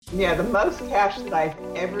Yeah, the most cash that I've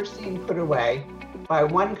ever seen put away by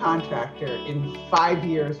one contractor in 5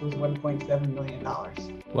 years was $1.7 million.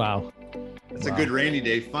 Wow. That's a good rainy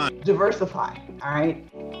day fund. Diversify, all right?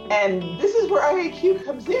 And this is where IAQ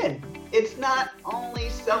comes in. It's not only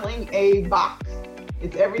selling a box,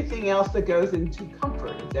 it's everything else that goes into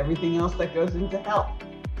comfort. It's everything else that goes into health.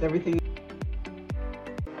 It's everything.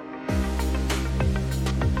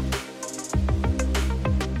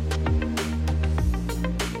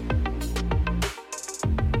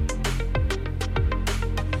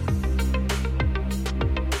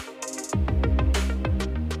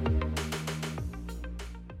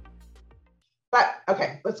 But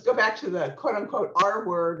okay, let's go back to the quote unquote R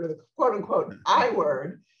word or the quote unquote I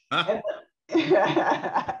word. And,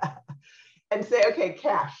 and say, okay,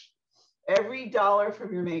 cash. Every dollar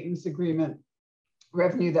from your maintenance agreement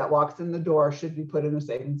revenue that walks in the door should be put in a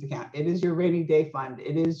savings account. It is your rainy day fund.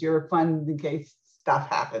 It is your fund in case stuff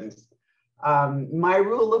happens. My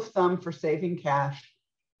rule of thumb for saving cash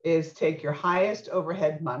is take your highest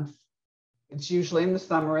overhead month. It's usually in the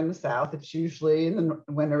summer in the south. It's usually in the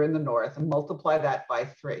winter in the north, and multiply that by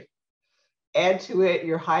 3. Add to it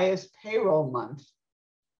your highest payroll month,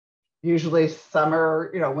 usually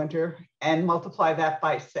summer, winter, and multiply that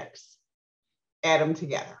by 6. Add them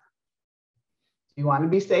together. You want to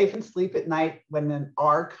be safe and sleep at night when an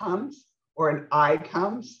R comes or an I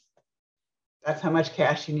comes. That's how much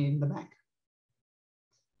cash you need in the bank.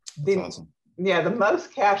 That's awesome. Yeah, the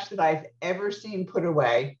most cash that I've ever seen put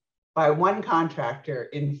away by one contractor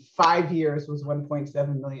in 5 years was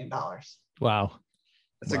 $1.7 million. Wow.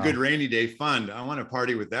 That's a good rainy day fund. I want to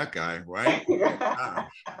party with that guy, right?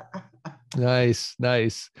 Nice. Yeah.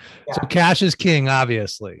 So Yeah. cash is king,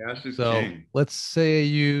 obviously. Cash is so king. Let's say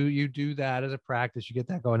you do that as a practice. You get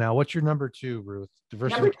that going. Now, what's your number 2, Ruth?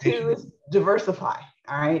 Number 2 is diversify.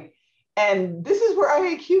 All right. And this is where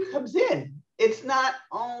IAQ comes in. It's not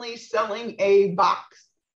only selling a box.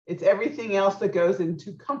 It's everything else that goes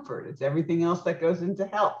into comfort. It's everything else that goes into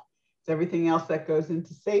health. It's everything else that goes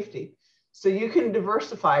into safety. So you can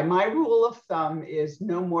diversify. My rule of thumb is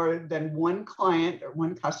no more than one client or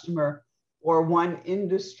one customer or one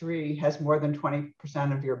industry has more than 20%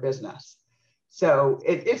 of your business. So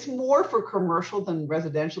it's more for commercial than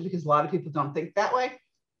residential because a lot of people don't think that way.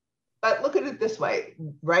 But look at it this way.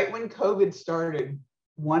 Right when COVID started,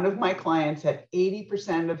 one of my clients had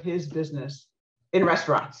 80% of his business in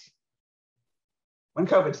restaurants. When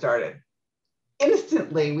COVID started,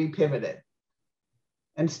 instantly we pivoted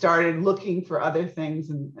and started looking for other things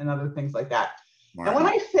and other things like that. Wow. And when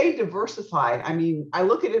I say diversified, I mean, I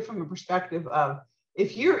look at it from a perspective of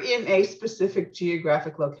if you're in a specific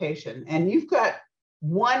geographic location and you've got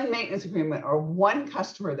one maintenance agreement or one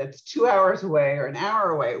customer that's 2 hours away or an hour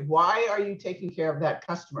away, why are you taking care of that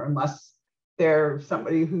customer unless they're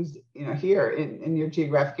somebody who's here in your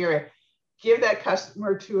geographic area? Give that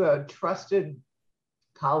customer to a trusted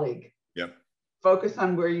colleague. Yep. Focus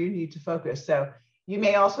on where you need to focus. So you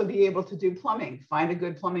may also be able to do plumbing. Find a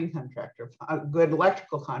good plumbing contractor, a good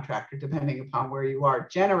electrical contractor, depending upon where you are.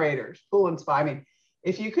 Generators, pool and spa. I mean,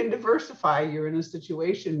 if you can diversify, you're in a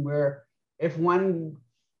situation where if one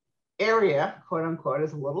area, quote unquote,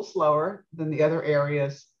 is a little slower, then the other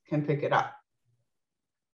areas can pick it up.